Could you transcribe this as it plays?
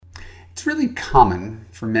It's really common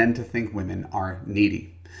for men to think women are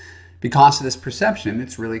needy. Because of this perception,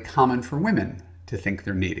 it's really common for women to think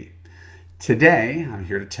they're needy. Today, I'm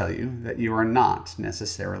here to tell you that you are not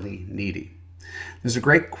necessarily needy. There's a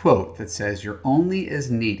great quote that says, "You're only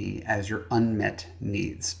as needy as your unmet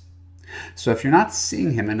needs." So if you're not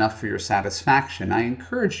seeing him enough for your satisfaction, I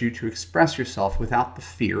encourage you to express yourself without the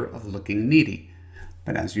fear of looking needy.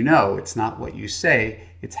 But as you know, it's not what you say,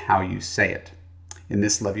 it's how you say it. In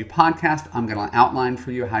this Love You podcast, I'm going to outline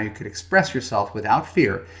for you how you could express yourself without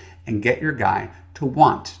fear and get your guy to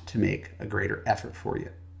want to make a greater effort for you.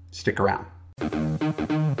 Stick around.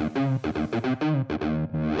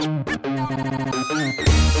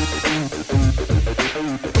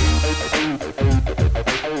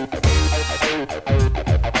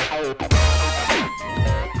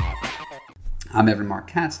 I'm Evan Marc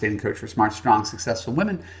Katz, dating coach for smart, strong, successful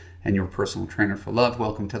women, and your personal trainer for love.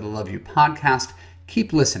 Welcome to the Love You podcast.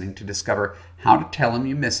 Keep listening to discover how to tell him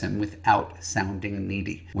you miss him without sounding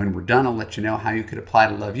needy. When we're done, I'll let you know how you could apply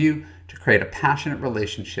to Love You to create a passionate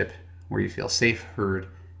relationship where you feel safe, heard,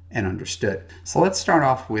 and understood. So let's start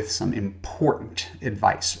off with some important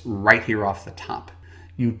advice right here off the top.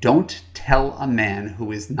 You don't tell a man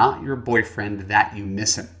who is not your boyfriend that you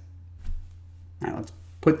miss him. All right, let's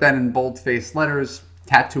put that in bold-faced letters,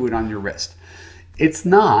 tattoo it on your wrist. It's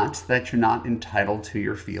not that you're not entitled to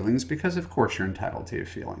your feelings, because of course you're entitled to your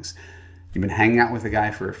feelings. You've been hanging out with a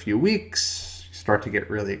guy for a few weeks, you start to get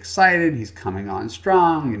really excited, he's coming on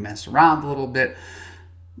strong, you mess around a little bit.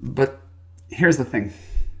 But here's the thing,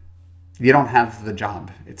 you don't have the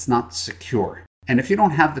job, it's not secure. And if you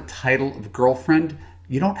don't have the title of girlfriend,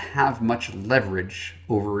 you don't have much leverage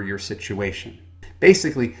over your situation.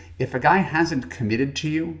 Basically, if a guy hasn't committed to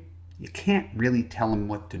you, you can't really tell him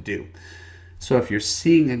what to do. So if you're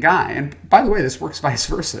seeing a guy, and by the way, this works vice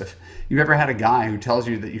versa. If you've ever had a guy who tells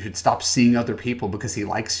you that you should stop seeing other people because he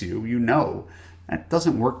likes you, you know that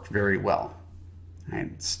doesn't work very well.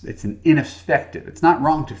 Right? It's an ineffective. It's not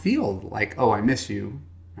wrong to feel like, oh, I miss you,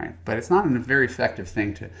 right? But it's not a very effective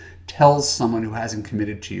thing to tell someone who hasn't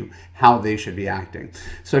committed to you how they should be acting.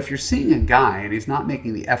 So if you're seeing a guy and he's not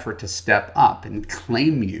making the effort to step up and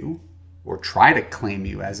claim you or try to claim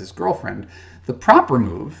you as his girlfriend, the proper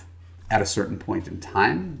move at a certain point in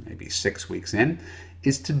time, maybe 6 weeks in,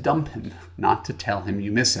 is to dump him, not to tell him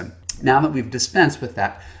you miss him. Now that we've dispensed with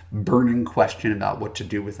that burning question about what to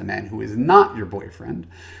do with a man who is not your boyfriend,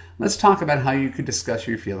 let's talk about how you could discuss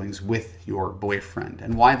your feelings with your boyfriend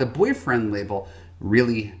and why the boyfriend label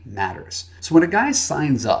really matters. So when a guy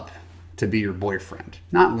signs up to be your boyfriend,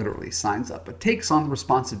 not literally signs up, but takes on the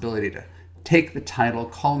responsibility to take the title,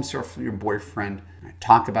 call himself your boyfriend,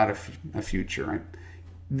 talk about a future, right?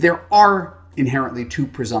 There are inherently two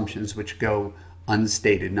presumptions which go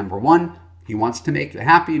unstated. Number one, he wants to make you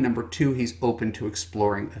happy. Number two, he's open to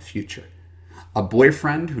exploring a future. A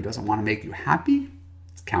boyfriend who doesn't want to make you happy,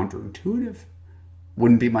 it's counterintuitive.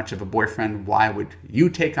 Wouldn't be much of a boyfriend. Why would you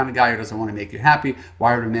take on a guy who doesn't want to make you happy?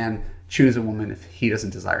 Why would a man choose a woman if he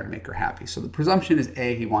doesn't desire to make her happy? So the presumption is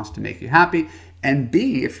A, he wants to make you happy, and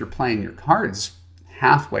B, if you're playing your cards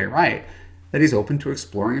halfway right, that he's open to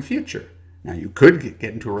exploring a future. Now, you could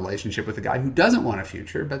get into a relationship with a guy who doesn't want a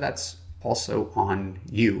future, but that's also on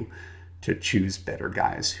you to choose better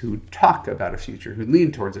guys who talk about a future, who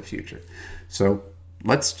lean towards a future. So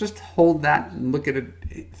let's just hold that and look at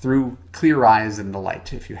it through clear eyes and the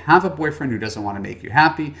light. If you have a boyfriend who doesn't want to make you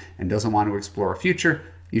happy and doesn't want to explore a future,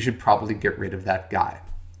 you should probably get rid of that guy.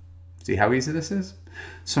 See how easy this is?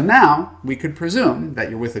 So now we could presume that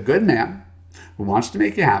you're with a good man who wants to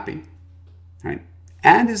make you happy, right?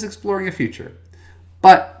 And is exploring a future,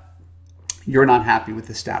 but you're not happy with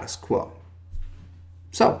the status quo.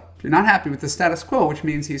 So if you're not happy with the status quo, which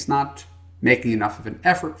means he's not making enough of an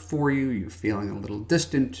effort for you, you're feeling a little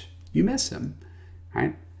distant, you miss him,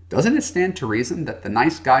 right? Doesn't it stand to reason that the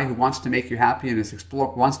nice guy who wants to make you happy and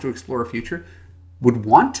wants to explore a future would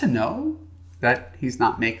want to know that he's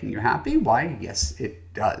not making you happy? Why? Yes,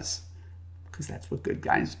 it does, because that's what good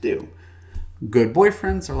guys do. Good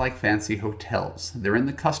boyfriends are like fancy hotels. They're in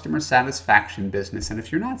the customer satisfaction business, and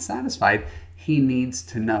if you're not satisfied, he needs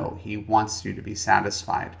to know. He wants you to be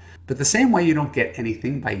satisfied. But the same way you don't get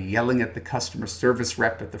anything by yelling at the customer service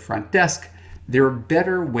rep at the front desk, there are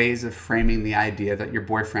better ways of framing the idea that your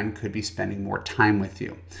boyfriend could be spending more time with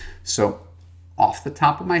you. So, off the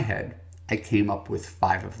top of my head, I came up with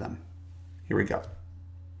 5 of them. Here we go.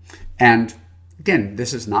 And again,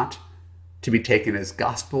 this is not to be taken as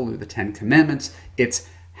gospel or the 10 Commandments. It's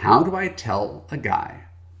how do I tell a guy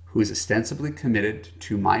who is ostensibly committed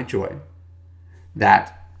to my joy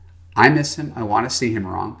that I miss him, I want to see him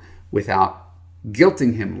wrong, without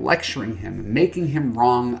guilting him, lecturing him, making him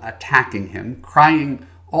wrong, attacking him, crying,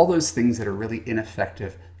 all those things that are really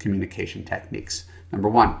ineffective communication techniques. Number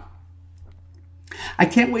one, I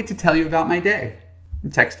can't wait to tell you about my day.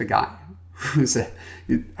 Text a guy who said,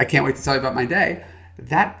 I can't wait to tell you about my day.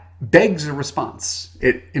 That begs a response.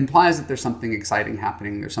 It implies that there's something exciting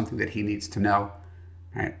happening. There's something that he needs to know,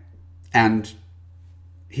 right? And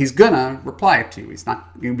he's gonna reply to you. It's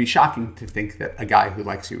not going to be shocking to think that a guy who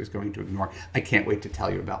likes you is going to ignore, I can't wait to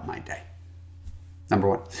tell you about my day. Number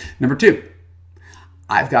one. Number two,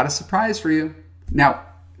 I've got a surprise for you. Now,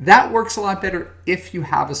 that works a lot better if you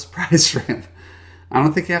have a surprise for him. I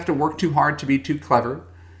don't think you have to work too hard to be too clever,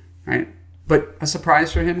 right? But a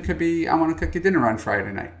surprise for him could be, I want to cook you dinner on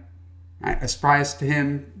Friday night. Right? A surprise to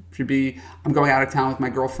him should be, I'm going out of town with my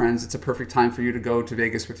girlfriends. It's a perfect time for you to go to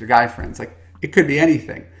Vegas with your guy friends. Like, it could be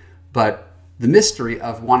anything. But the mystery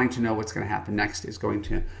of wanting to know what's going to happen next is going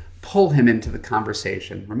to pull him into the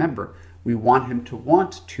conversation. Remember, we want him to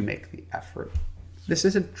want to make the effort. This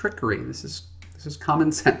isn't trickery. This is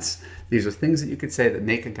common sense. These are things that you could say that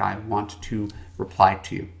make a guy want to reply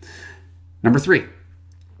to you. Number three,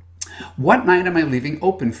 what night am I leaving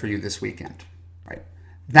open for you this weekend? Right?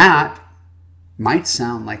 That might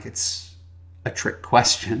sound like it's a trick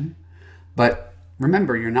question, but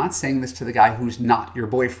remember, you're not saying this to the guy who's not your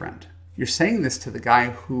boyfriend. You're saying this to the guy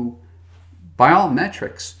who, by all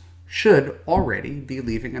metrics, should already be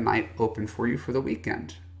leaving a night open for you for the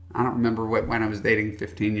weekend. I don't remember when I was dating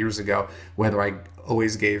 15 years ago, whether I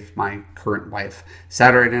always gave my current wife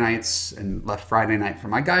Saturday nights and left Friday night for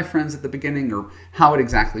my guy friends at the beginning, or how it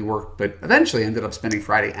exactly worked, but eventually ended up spending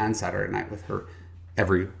Friday and Saturday night with her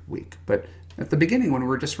every week. But at the beginning, when we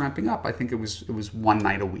were just ramping up, I think it was one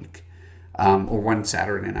night a week, or one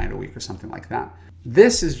Saturday night a week or something like that.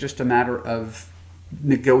 This is just a matter of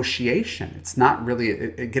negotiation. It's not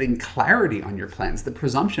really getting clarity on your plans. The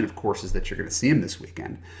presumption, of course, is that you're going to see him this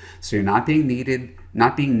weekend. So you're not being needy,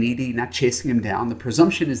 not chasing him down. The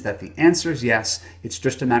presumption is that the answer is yes. It's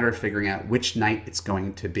just a matter of figuring out which night it's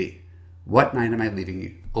going to be. What night am I leaving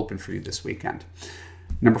you open for you this weekend?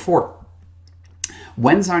 Number four,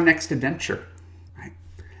 when's our next adventure? Right?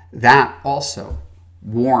 That also,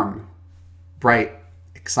 warm, bright,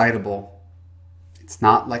 excitable. It's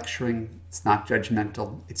not lecturing. It's not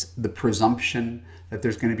judgmental. It's the presumption that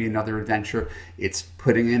there's going to be another adventure. It's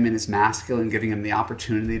putting him in his masculine, giving him the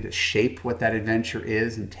opportunity to shape what that adventure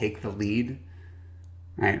is and take the lead.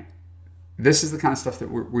 Right? This is the kind of stuff that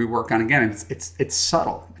we work on. Again, it's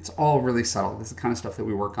subtle. It's all really subtle. This is the kind of stuff that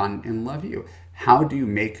we work on in Love U. How do you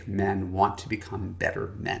make men want to become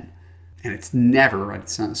better men? And it's never, right?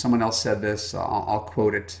 Someone else said this. I'll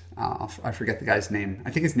quote it. I forget the guy's name.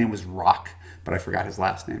 I think his name was Rock, but I forgot his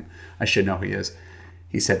last name. I should know who he is.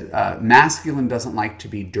 He said, masculine doesn't like to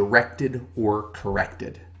be directed or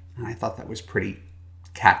corrected. And I thought that was pretty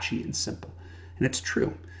catchy and simple. And it's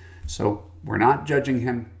true. So we're not judging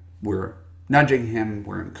him. We're nudging him.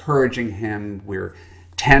 We're encouraging him. We're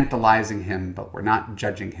tantalizing him, but we're not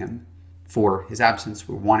judging him for his absence.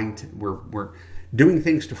 We're doing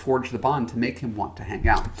things to forge the bond to make him want to hang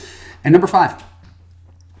out. And number five,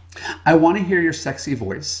 I want to hear your sexy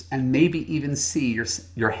voice and maybe even see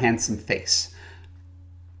your handsome face.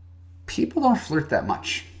 People don't flirt that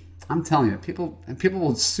much. I'm telling you, people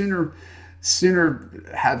will sooner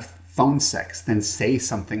have phone sex than say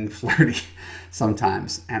something flirty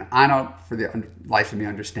sometimes. And I don't, for the life of me,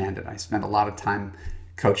 understand it. I spend a lot of time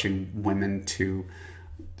coaching women to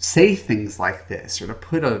say things like this, or to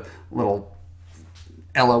put a little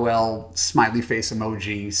LOL smiley face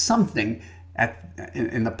emoji, something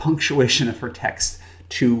in the punctuation of her text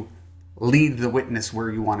to lead the witness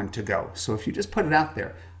where you want him to go. So if you just put it out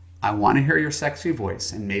there, I want to hear your sexy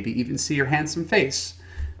voice and maybe even see your handsome face.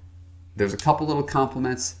 There's a couple little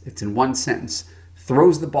compliments. It's in one sentence.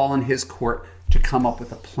 Throws the ball in his court to come up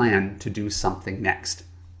with a plan to do something next.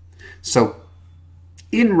 So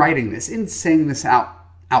in writing this, in saying this out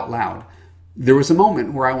loud, there was a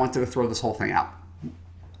moment where I wanted to throw this whole thing out.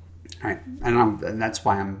 Right? And that's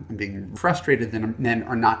why I'm being frustrated that men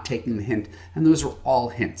are not taking the hint. And those are all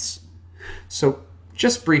hints. So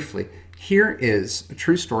just briefly, here is a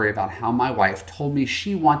true story about how my wife told me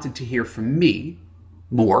she wanted to hear from me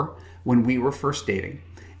more when we were first dating.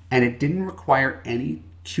 And it didn't require any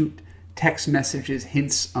cute text messages,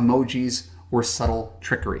 hints, emojis, or subtle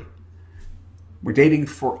trickery. We're dating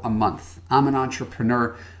for a month. I'm an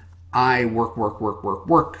entrepreneur. I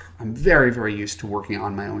work. I'm very, very used to working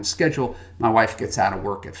on my own schedule. My wife gets out of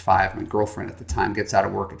work at 5. My girlfriend at the time gets out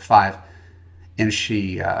of work at 5. And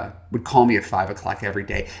she would call me at 5 o'clock every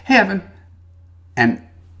day. Hey, Evan. And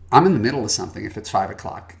I'm in the middle of something if it's 5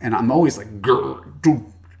 o'clock, and I'm always like, "Grr,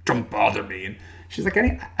 don't bother me." And she's like,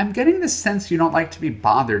 I'm getting this sense you don't like to be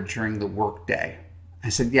bothered during the work day. I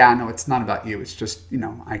said, yeah, no, it's not about you. It's just,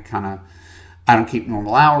 I don't keep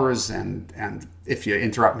normal hours, and if you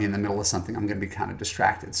interrupt me in the middle of something, I'm going to be kind of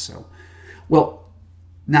distracted. So, well,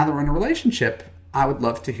 now that we're in a relationship, I would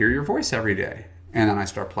love to hear your voice every day. And then I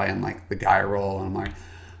start playing like the guy role, and I'm like,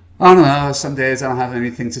 I don't know, some days I don't have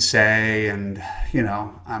anything to say, and I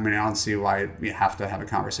don't see why you have to have a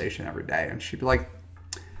conversation every day. And she'd be like,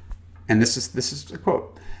 and this is a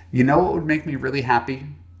quote, "You know what would make me really happy?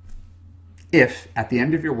 If at the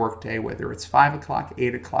end of your workday, whether it's 5 o'clock,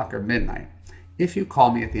 8 o'clock, or midnight, if you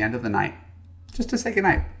call me at the end of the night, just to say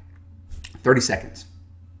goodnight, 30 seconds.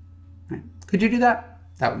 Right? Could you do that?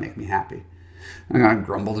 That would make me happy." And I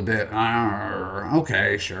grumbled a bit.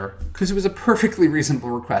 Okay, sure. Because it was a perfectly reasonable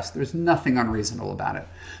request. There's nothing unreasonable about it.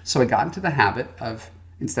 So I got into the habit of,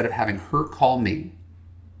 instead of having her call me,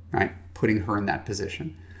 right, putting her in that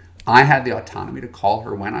position, I had the autonomy to call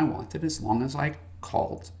her when I wanted, as long as I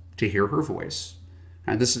called to hear her voice.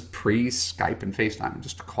 And this is pre-Skype and FaceTime.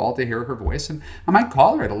 Just call to hear her voice. And I might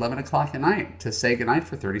call her at 11 o'clock at night to say goodnight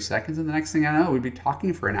for 30 seconds. And the next thing I know, we'd be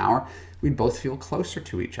talking for an hour. We'd both feel closer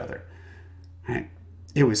to each other. Right?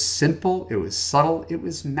 It was simple. It was subtle. It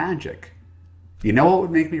was magic. You know what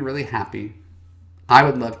would make me really happy? I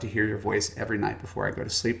would love to hear your voice every night before I go to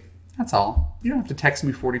sleep. That's all. You don't have to text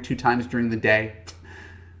me 42 times during the day.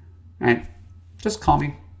 Right? Just call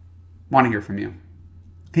me. Want to hear from you.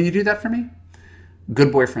 Can you do that for me?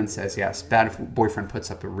 Good boyfriend says yes. Bad boyfriend puts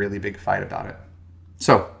up a really big fight about it.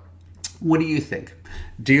 So, what do you think?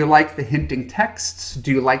 Do you like the hinting texts?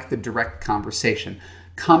 Do you like the direct conversation?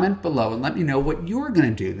 Comment below and let me know what you're going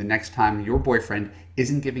to do the next time your boyfriend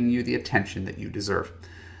isn't giving you the attention that you deserve.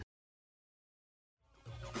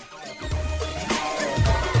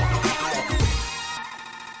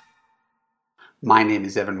 My name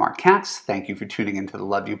is Evan Marc Katz. Thank you for tuning into the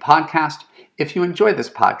Love U podcast. If you enjoyed this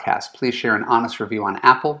podcast, please share an honest review on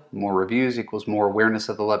Apple. More reviews equals more awareness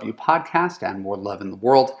of the Love U podcast and more love in the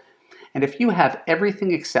world. And if you have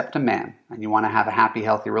everything except a man and you want to have a happy,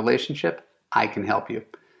 healthy relationship, I can help you.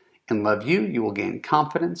 In Love U, you will gain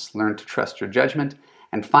confidence, learn to trust your judgment,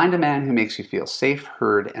 and find a man who makes you feel safe,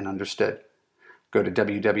 heard, and understood. Go to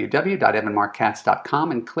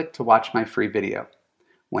www.evanmarckatz.com and click to watch my free video.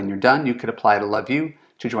 When you're done, you could apply to Love U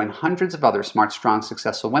to join hundreds of other smart, strong,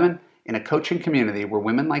 successful women in a coaching community where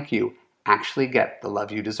women like you actually get the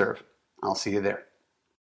love you deserve. I'll see you there.